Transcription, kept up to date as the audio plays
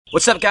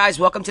What's up, guys?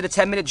 Welcome to the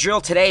 10-minute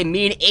drill. Today,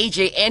 me and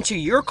AJ answer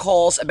your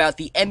calls about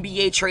the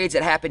NBA trades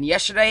that happened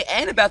yesterday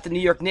and about the New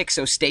York Knicks,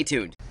 so stay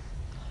tuned.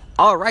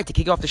 All right, to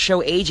kick off the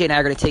show, AJ and I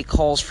are going to take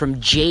calls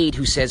from Jade,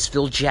 who says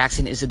Phil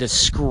Jackson is a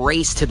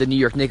disgrace to the New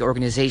York Knicks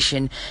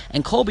organization,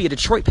 and Colby, a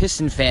Detroit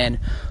Piston fan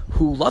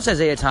who loves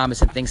Isaiah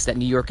Thomas and thinks that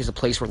New York is a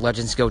place where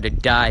legends go to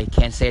die.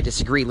 Can't say I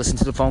disagree. Listen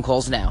to the phone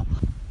calls now.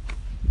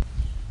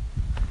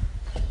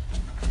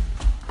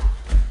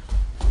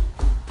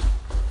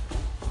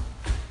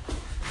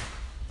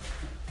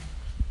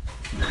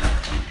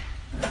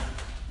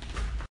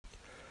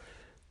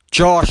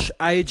 Josh,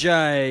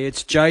 AJ,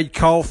 it's Jade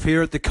Kolf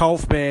here at the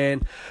Kolf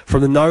Man from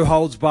the No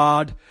Holds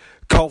Barred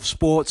Kolf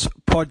Sports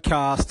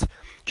podcast.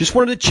 Just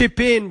wanted to chip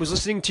in, was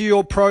listening to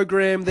your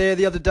program there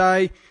the other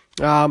day.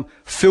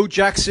 Phil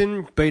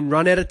Jackson been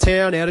run out of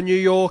town, out of New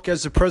York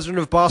as the president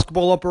of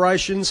basketball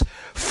operations.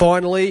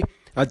 Finally,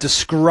 a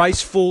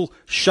disgraceful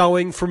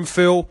showing from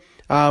Phil.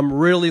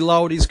 Really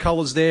lowered his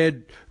colours there,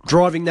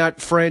 driving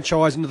that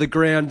franchise into the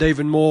ground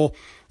even more.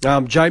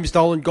 James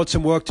Dolan got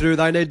some work to do.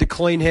 They need to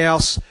clean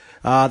house.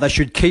 They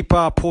should keep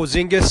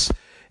Porzingis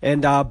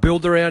and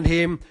build around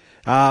him.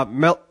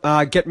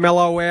 Get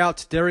Melo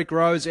out, Derrick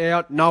Rose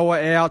out,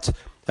 Noah out.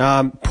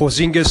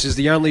 Porzingis is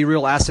the only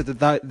real asset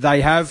that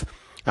they have.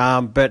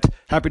 But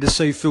happy to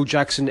see Phil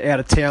Jackson out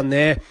of town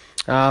there.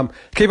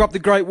 Keep up the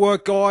great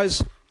work,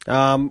 guys.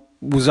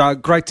 Was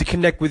great to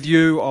connect with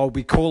you. I'll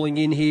be calling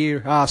in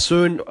here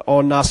soon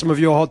on some of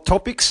your hot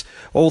topics,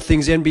 all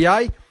things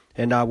NBA,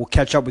 and we'll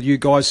catch up with you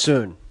guys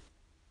soon.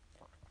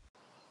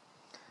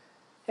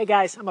 Hey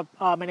guys,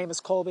 my name is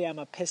Colby. I'm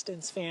a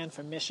Pistons fan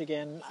from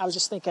Michigan. I was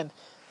just thinking,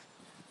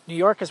 New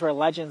York is where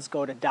legends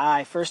go to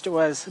die. First it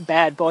was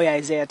bad boy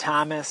Isaiah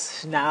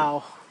Thomas.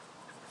 Now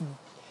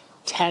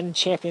 10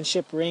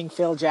 championship ring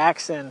Phil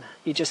Jackson.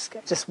 You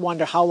just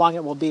wonder how long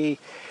it will be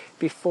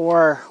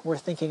before we're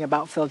thinking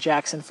about Phil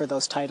Jackson for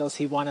those titles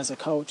he won as a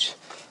coach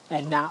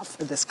and not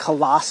for this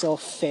colossal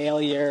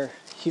failure,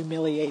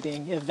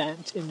 humiliating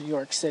event in New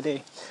York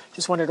City.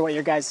 Just wondered what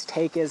your guys'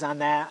 take is on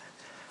that.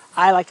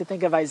 I like to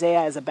think of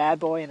Isaiah as a bad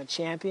boy and a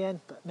champion,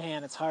 but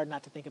man, it's hard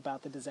not to think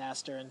about the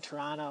disaster in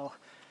Toronto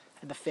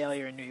and the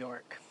failure in New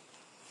York.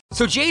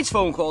 So Jade's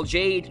phone call,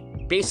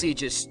 Jade basically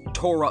just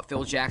tore up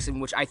Phil Jackson,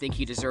 which I think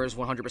he deserves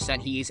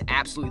 100%. He is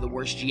absolutely the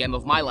worst GM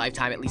of my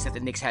lifetime, at least that the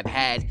Knicks have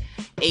had.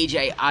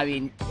 AJ, I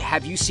mean,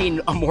 have you seen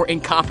a more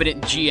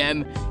incompetent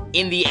GM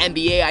in the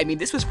NBA? I mean,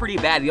 this was pretty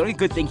bad. The only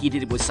good thing he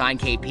did was sign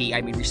KP. I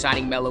mean,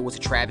 re-signing Melo was a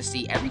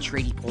travesty. Every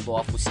trade he pulled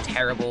off was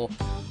terrible.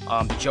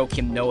 The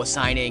Joakim Noah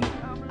signing.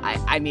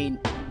 I mean,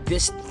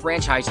 this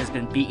franchise has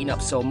been beaten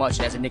up so much,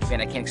 and as a Knicks fan,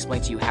 I can't explain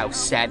to you how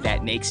sad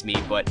that makes me,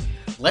 but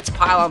let's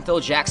pile on Phil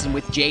Jackson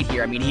with Jade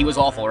here. I mean, he was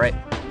awful, right?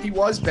 He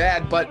was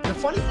bad, but the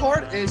funny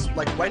part is,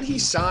 like, when he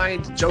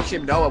signed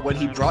Joakim Noah, when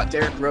he brought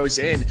Derrick Rose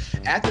in,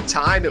 at the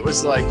time it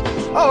was like,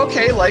 oh,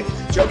 okay, like,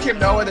 Joakim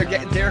Noah, they're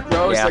getting Derrick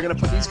Rose, They're going to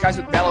put these guys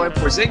with Melo and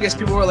Porzingis.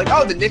 People were like,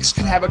 oh, the Knicks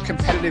could have a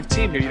competitive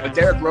team here. You know,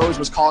 Derrick Rose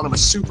was calling them a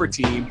super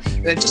team,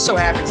 and it just so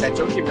happens that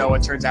Joakim Noah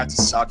turns out to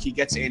suck. He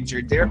gets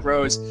injured. Derrick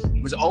Rose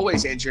was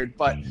always injured,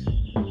 but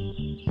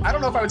I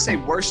don't know if I would say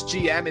worst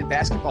GM in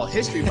basketball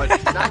history, but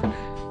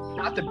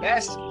not the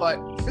best. But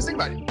just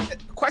think about it.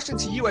 Question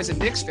to you as a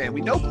Knicks fan. We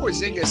know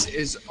Porzingis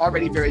is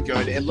already very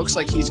good. It looks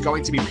like he's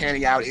going to be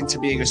panning out into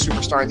being a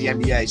superstar in the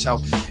NBA. So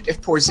if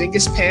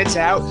Porzingis pans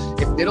out,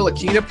 if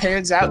Ntilikina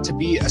pans out to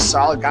be a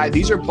solid guy,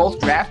 these are both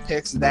draft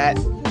picks that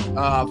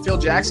Phil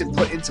Jackson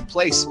put into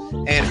place,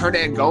 and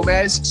Hernan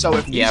Gomez. So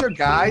if these are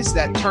guys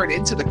that turn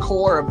into the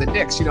core of the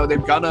Knicks, you know, they're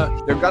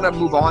gonna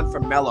move on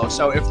from Melo.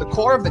 So if the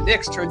core of the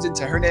Knicks turns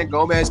into Hernan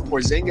Gomez,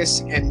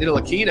 Porzingis, and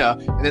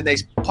Ntilikina, and then they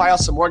pile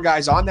some more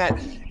guys on that,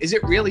 is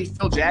it really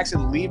Phil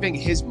Jackson leaving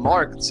his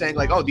mark, saying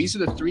like, oh, these are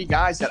the three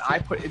guys that I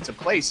put into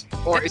place?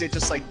 Or is it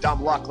just like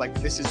dumb luck, like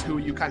this is who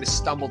you kind of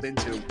stumbled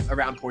into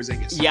around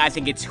Porzingis? Yeah, I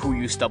think it's who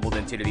you stumbled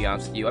into, to be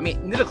honest with you. I mean,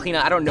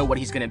 Ntilikina, I don't know what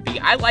he's going to be.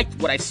 I liked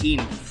what I've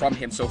seen from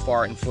him so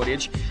far in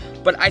footage,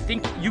 but I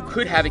think you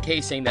could have a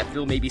case saying that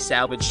Phil maybe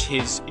salvaged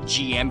his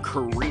GM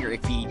career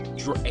if he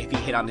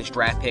hit on this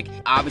draft pick.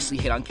 Obviously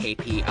hit on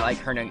KP. I like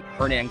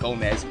Hernan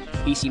Gomez.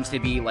 He seems to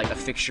be like a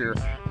fixture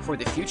for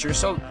the future.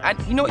 So,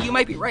 you know what, you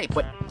might be right,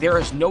 but there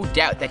is no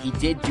doubt that he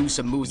did do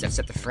some moves that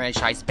set the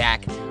franchise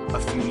back a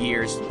few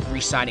years.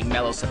 Re-signing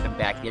Melo set them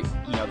back. You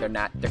know,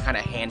 they're kind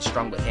of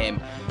hamstrung with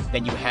him.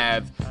 Then you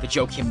have the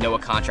Joakim Noah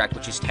contract,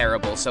 which is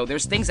terrible. So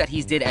there's things that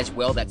he did as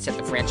well that set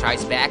the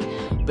franchise back,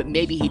 but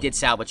maybe he did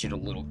salvage it a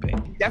little bit.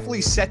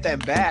 Definitely set them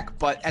back,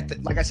 but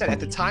like I said, at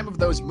the time of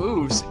those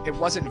moves, it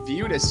wasn't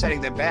viewed as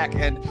setting them back.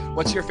 And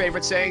what's your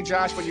favorite saying,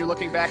 Josh, when you're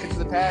looking back into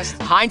the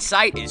past?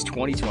 Hindsight is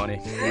 2020.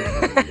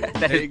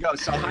 There you go.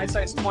 So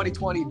hindsight is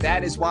 2020.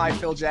 That is why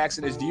Phil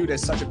Jackson is viewed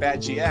as such a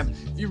bad GM.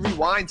 If you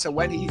rewind to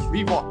when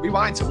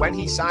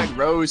he signed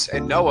Rose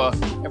and Noah,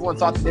 everyone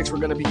thought the Knicks were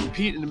going to be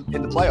competing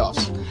in the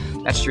playoffs.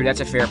 That's true. That's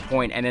a fair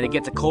point. And then to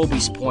get to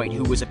Colby's point,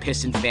 who was a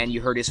Piston fan,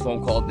 you heard his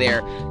phone call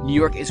there. New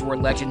York is where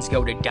legends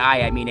go to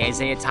die. I mean,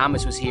 Isaiah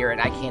Thomas was here,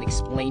 and I can't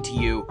explain to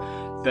you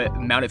the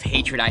amount of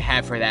hatred I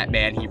have for that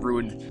man. He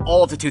ruined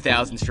all of the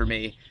 2000s for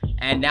me.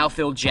 And now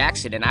Phil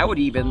Jackson, and I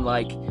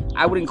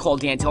wouldn't call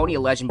D'Antoni a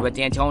legend, but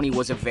D'Antoni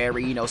was a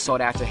very,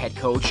 sought-after head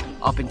coach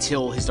up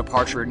until his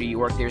departure in New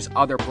York. There's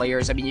other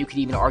players. I mean, you could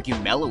even argue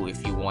Melo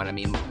if you want. I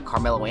mean,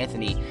 Carmelo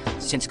Anthony,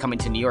 since coming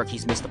to New York,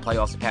 he's missed the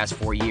playoffs the past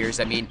 4 years.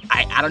 I mean,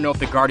 I don't know if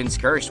the Garden's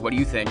cursed. What do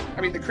you think?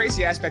 I mean, the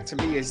crazy aspect to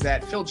me is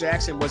that Phil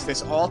Jackson was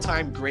this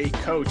all-time great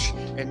coach,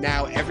 and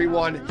now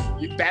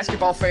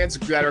basketball fans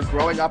that are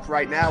growing up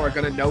right now are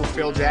going to know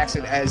Phil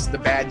Jackson as the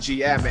bad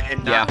GM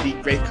and not the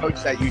great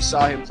coach that you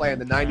saw him play in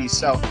the 90s.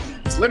 So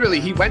it's literally,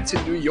 he went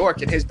to New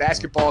York and his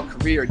basketball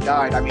career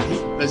died. I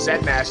mean, the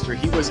Zen master,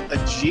 he was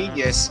a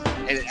genius,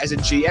 and as a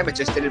GM, it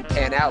just didn't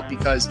pan out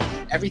because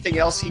everything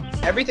else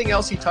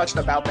he touched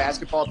about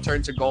basketball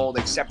turned to gold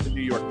except the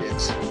New York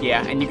Knicks.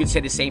 Yeah, and you could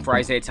say the same for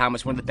Isaiah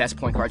Thomas, one of the best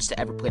point guards to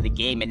ever play the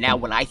game. And now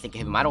when I think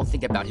of him, I don't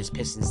think about his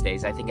Pistons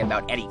days. I think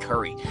about Eddie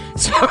Curry.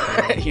 So,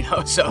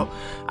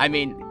 I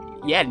mean,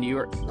 yeah, New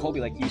York, Colby,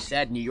 like you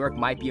said, New York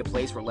might be a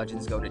place where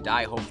legends go to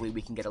die. Hopefully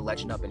we can get a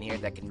legend up in here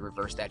that can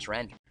reverse that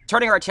trend.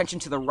 Turning our attention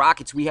to the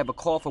Rockets, we have a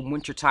call from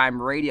Wintertime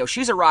Radio.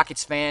 She's a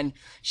Rockets fan.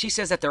 She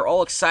says that they're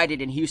all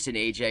excited in Houston,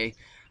 AJ.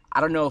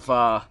 I don't know if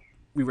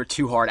we were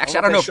too hard. Actually,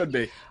 I don't know. Should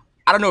be.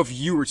 I don't know if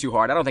you were too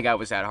hard. I don't think I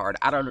was that hard.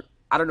 I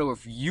don't know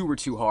if you were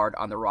too hard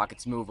on the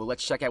Rockets move. But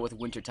let's check out what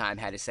Wintertime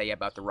had to say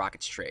about the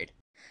Rockets trade.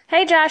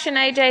 Hey, Josh and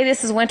AJ,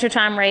 this is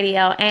Wintertime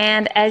Radio,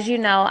 and as you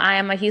know, I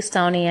am a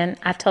Houstonian.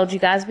 I've told you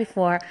guys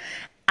before,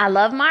 I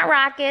love my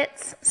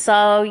Rockets,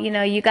 so,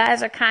 you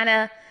guys are kind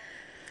of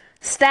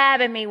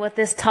stabbing me with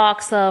this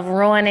talks of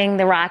ruining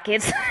the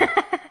Rockets.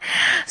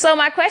 So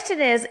my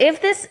question is,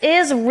 if this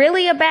is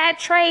really a bad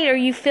trade or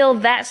you feel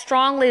that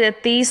strongly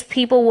that these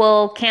people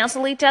will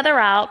cancel each other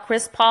out,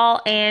 Chris Paul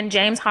and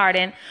James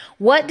Harden,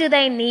 what do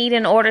they need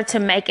in order to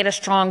make it a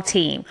strong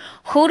team?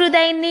 Who do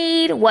they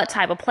need? What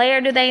type of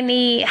player do they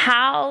need?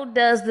 How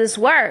does this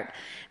work?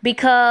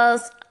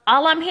 Because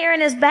all I'm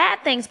hearing is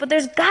bad things, but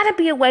there's got to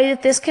be a way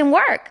that this can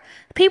work.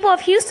 People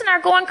of Houston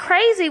are going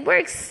crazy. We're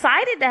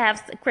excited to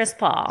have Chris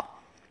Paul.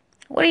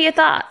 What are your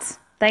thoughts?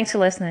 Thanks for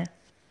listening.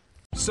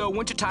 So,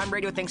 Wintertime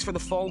Radio, thanks for the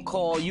phone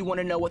call. You want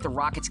to know what the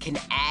Rockets can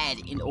add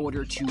in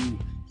order to,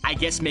 I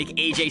guess, make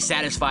AJ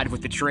satisfied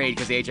with the trade,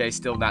 because AJ is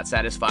still not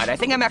satisfied. I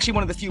think I'm actually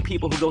one of the few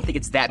people who don't think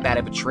it's that bad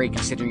of a trade,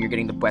 considering you're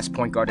getting the best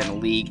point guard in the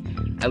league,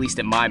 at least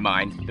in my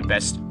mind, the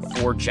best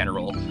floor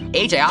general.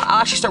 AJ, I'll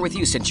actually start with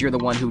you, since you're the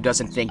one who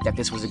doesn't think that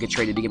this was a good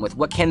trade to begin with.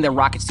 What can the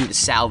Rockets do to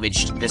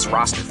salvage this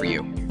roster for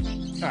you?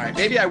 All right,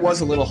 maybe I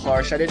was a little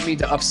harsh. I didn't mean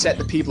to upset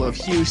the people of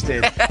Houston,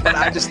 but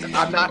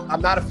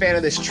I'm not a fan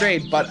of this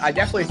trade. But I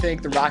definitely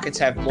think the Rockets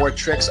have more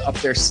tricks up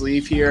their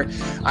sleeve here.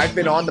 I've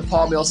been on the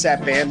Paul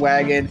Millsap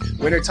bandwagon.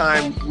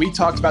 Wintertime, we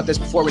talked about this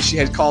before when she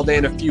had called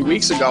in a few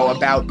weeks ago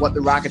about what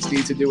the Rockets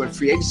need to do in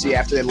free agency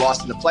after they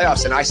lost in the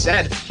playoffs, and I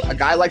said a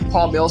guy like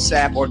Paul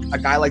Millsap or a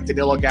guy like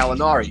Danilo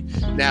Gallinari.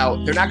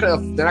 Now they're not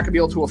gonna be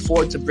able to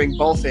afford to bring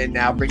both in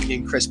now, bringing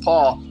in Chris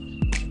Paul.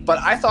 But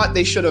I thought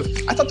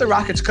the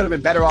Rockets could have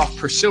been better off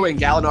pursuing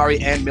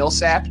Gallinari and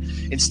Millsap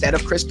instead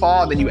of Chris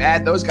Paul, and then you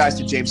add those guys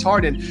to James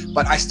Harden.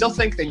 But I still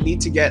think they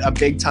need to get a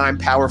big-time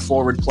power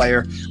forward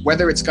player,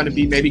 whether it's going to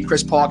be maybe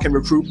Chris Paul can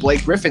recruit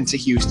Blake Griffin to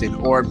Houston,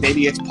 or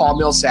maybe it's Paul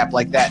Millsap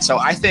like that. So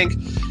I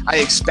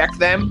expect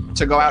them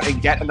to go out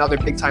and get another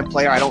big-time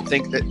player. I don't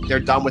think that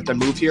they're done with the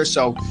move here.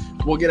 So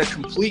we'll get a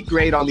complete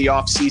grade on the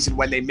offseason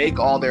when they make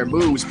all their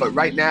moves. But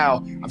right now,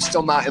 I'm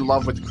still not in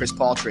love with the Chris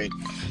Paul trade.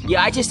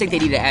 Yeah, I just think they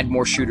need to add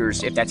more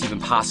shooters, if that's even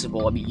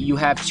possible. I mean, you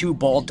have two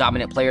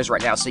ball-dominant players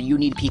right now, so you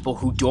need people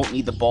who don't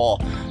need the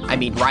ball. I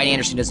mean, Ryan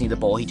Anderson doesn't need the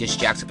ball. He just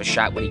jacks up a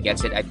shot when he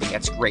gets it. I think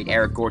that's great.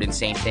 Eric Gordon,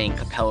 same thing.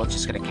 Capella's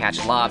just going to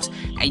catch lobs.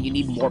 And you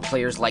need more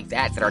players like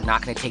that are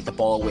not going to take the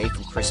ball away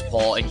from Chris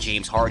Paul and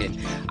James Harden.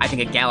 I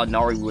think a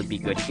Gallinari would be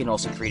good. He can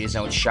also create his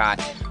own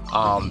shot.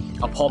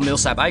 A Paul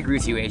Millsap, I agree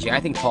with you, AJ. I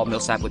think Paul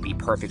Millsap would be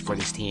perfect for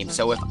this team.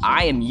 So if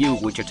I am you,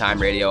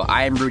 Wintertime Radio,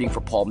 I am rooting for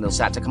Paul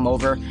Millsap to come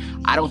over.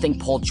 I don't think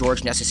Paul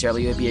George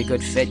necessarily would be a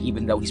good fit,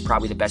 even though he's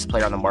probably the best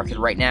player on the market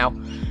right now.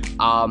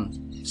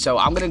 So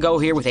I'm going to go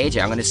here with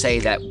AJ. I'm going to say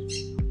that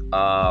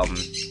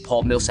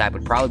Paul Millsap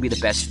would probably be the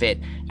best fit,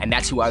 and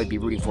that's who I would be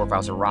rooting for if I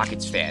was a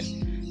Rockets fan.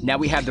 Now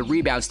we have the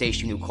Rebound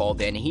Station who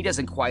called in, and he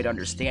doesn't quite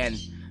understand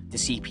the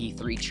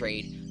CP3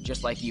 trade,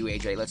 just like you,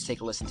 AJ. Let's take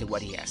a listen to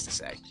what he has to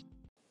say.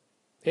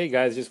 Hey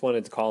guys, just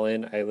wanted to call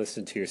in. I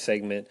listened to your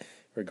segment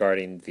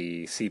regarding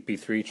the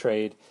CP3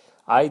 trade.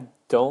 I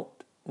don't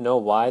know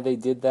why they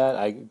did that.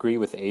 I agree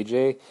with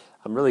AJ.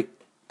 I'm really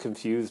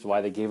confused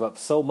why they gave up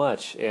so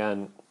much,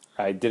 and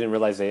I didn't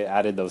realize they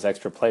added those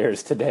extra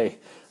players today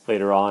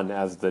later on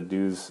as the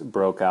news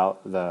broke out,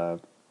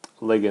 the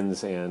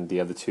Liggins and the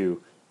other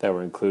two that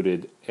were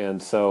included.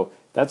 And so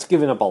that's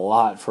giving up a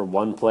lot for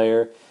one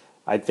player.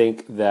 I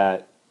think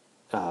that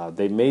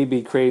they may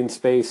be creating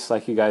space,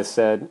 like you guys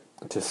said,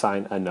 to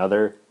sign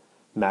another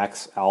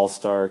max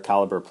all-star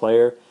caliber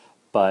player,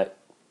 but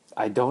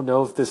I don't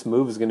know if this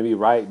move is going to be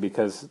right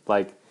because,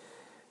 like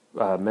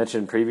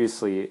mentioned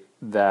previously,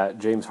 that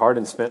James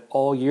Harden spent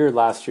all year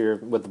last year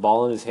with the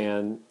ball in his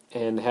hand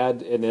and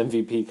had an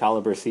MVP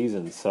caliber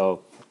season.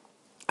 So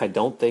I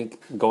don't think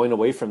going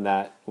away from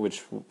that,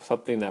 which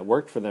something that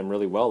worked for them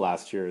really well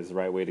last year, is the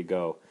right way to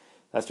go.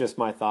 That's just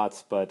my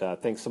thoughts,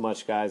 but thanks so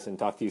much, guys, and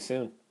talk to you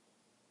soon.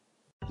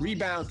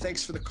 Rebound,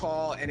 thanks for the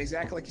call. And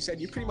exactly like you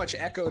said, you pretty much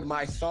echoed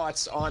my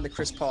thoughts on the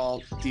Chris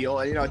Paul deal.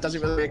 And, it doesn't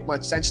really make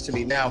much sense to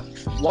me. Now,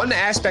 one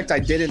aspect I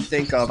didn't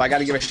think of, I got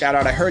to give a shout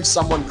out. I heard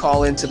someone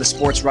call into the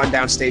Sports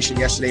Rundown station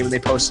yesterday when they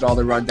posted all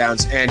the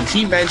rundowns. And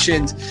he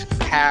mentioned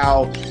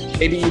how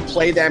maybe you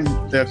play them,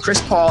 the Chris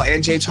Paul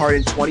and James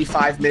Harden,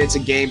 25 minutes a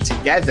game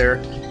together.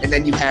 And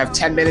then you have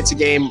 10 minutes a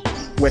game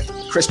with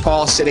Chris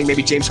Paul sitting,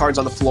 maybe James Harden's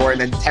on the floor,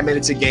 and then 10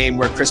 minutes a game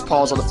where Chris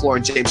Paul's on the floor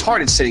and James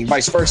Harden's sitting,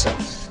 vice versa.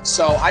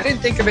 So I didn't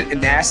think of it in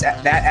that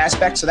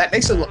aspect, so that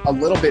makes it a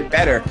little bit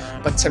better.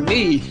 But to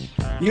me,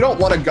 you don't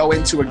want to go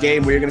into a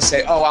game where you're going to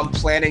say, oh, I'm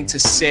planning to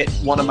sit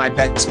one of my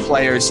best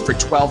players for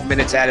 12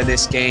 minutes out of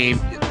this game,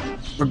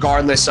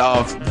 regardless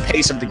of the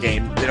pace of the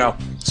game,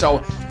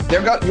 So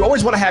you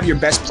always want to have your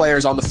best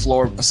players on the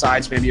floor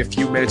besides maybe a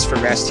few minutes for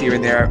rest here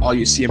and there, all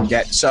you see them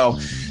get. So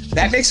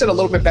that makes it a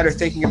little bit better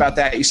thinking about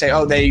that. You say,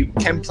 oh, they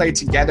can play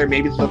together,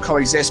 maybe they'll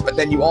coexist, but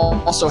then you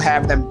also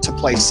have them to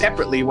play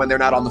separately when they're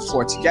not on the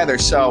floor together.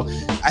 So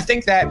I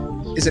think that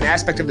is an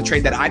aspect of the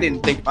trade that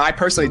I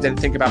personally didn't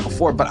think about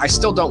before, but I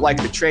still don't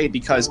like the trade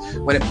because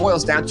when it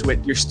boils down to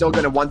it, you're still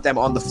going to want them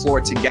on the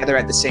floor together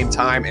at the same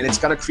time, and it's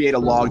going to create a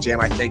logjam,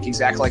 I think,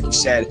 exactly like you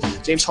said.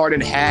 James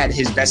Harden had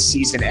his best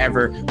season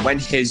ever when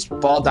his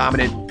ball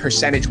dominant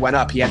percentage went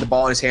up. He had the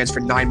ball in his hands for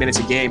 9 minutes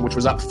a game, which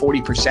was up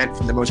 40%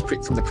 from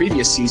the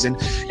previous season,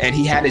 and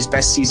he had his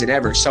best season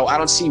ever. So I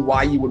don't see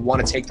why you would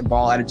want to take the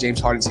ball out of James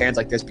Harden's hands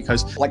like this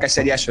because, like I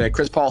said yesterday,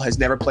 Chris Paul has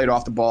never played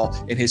off the ball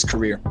in his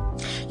career.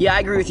 Yeah, I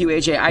agree with you,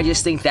 AJ. I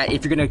just think that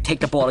if you're going to take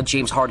the ball out of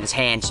James Harden's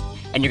hands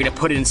and you're going to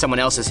put it in someone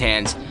else's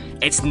hands,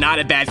 it's not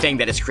a bad thing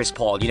that it's Chris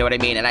Paul. You know what I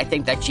mean? And I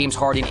think that James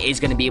Harden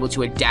is going to be able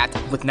to adapt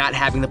with not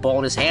having the ball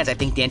in his hands. I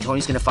think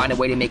D'Antoni's going to find a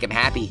way to make him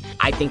happy.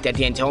 I think that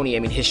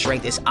D'Antoni, his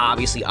strength is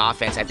obviously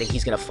offense. I think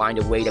he's going to find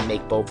a way to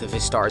make both of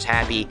his stars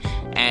happy.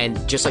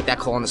 And just like that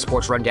call on the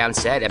Sports Rundown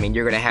said,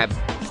 you're going to have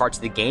parts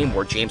of the game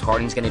where James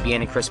Harden's going to be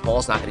in and Chris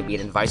Paul's not going to be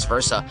in and vice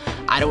versa.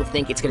 I don't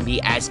think it's going to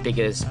be as big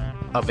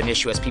of an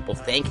issue as people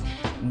think.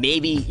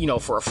 Maybe,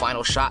 for a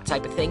final shot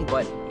type of thing,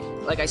 but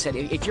like I said,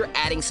 if you're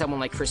adding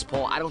someone like Chris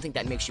Paul, I don't think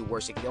that makes you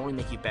worse. It can only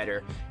make you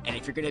better. And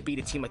if you're going to beat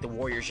a team like the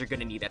Warriors, you're going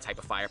to need that type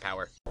of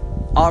firepower.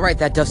 All right,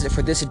 that does it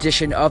for this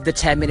edition of the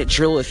 10-Minute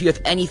Drill. If you have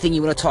anything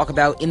you want to talk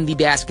about in the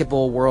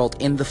basketball world,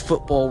 in the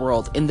football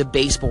world, in the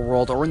baseball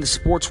world, or in the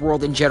sports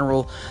world in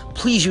general,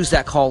 please use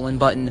that call-in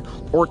button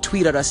or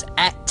tweet at us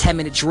at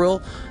 10-Minute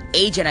Drill.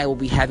 AJ and I will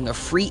be having a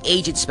free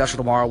agent special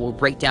tomorrow. We'll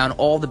break down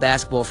all the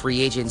basketball free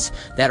agents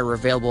that are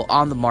available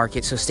on the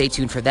market, so stay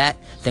tuned for that.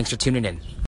 Thanks for tuning in.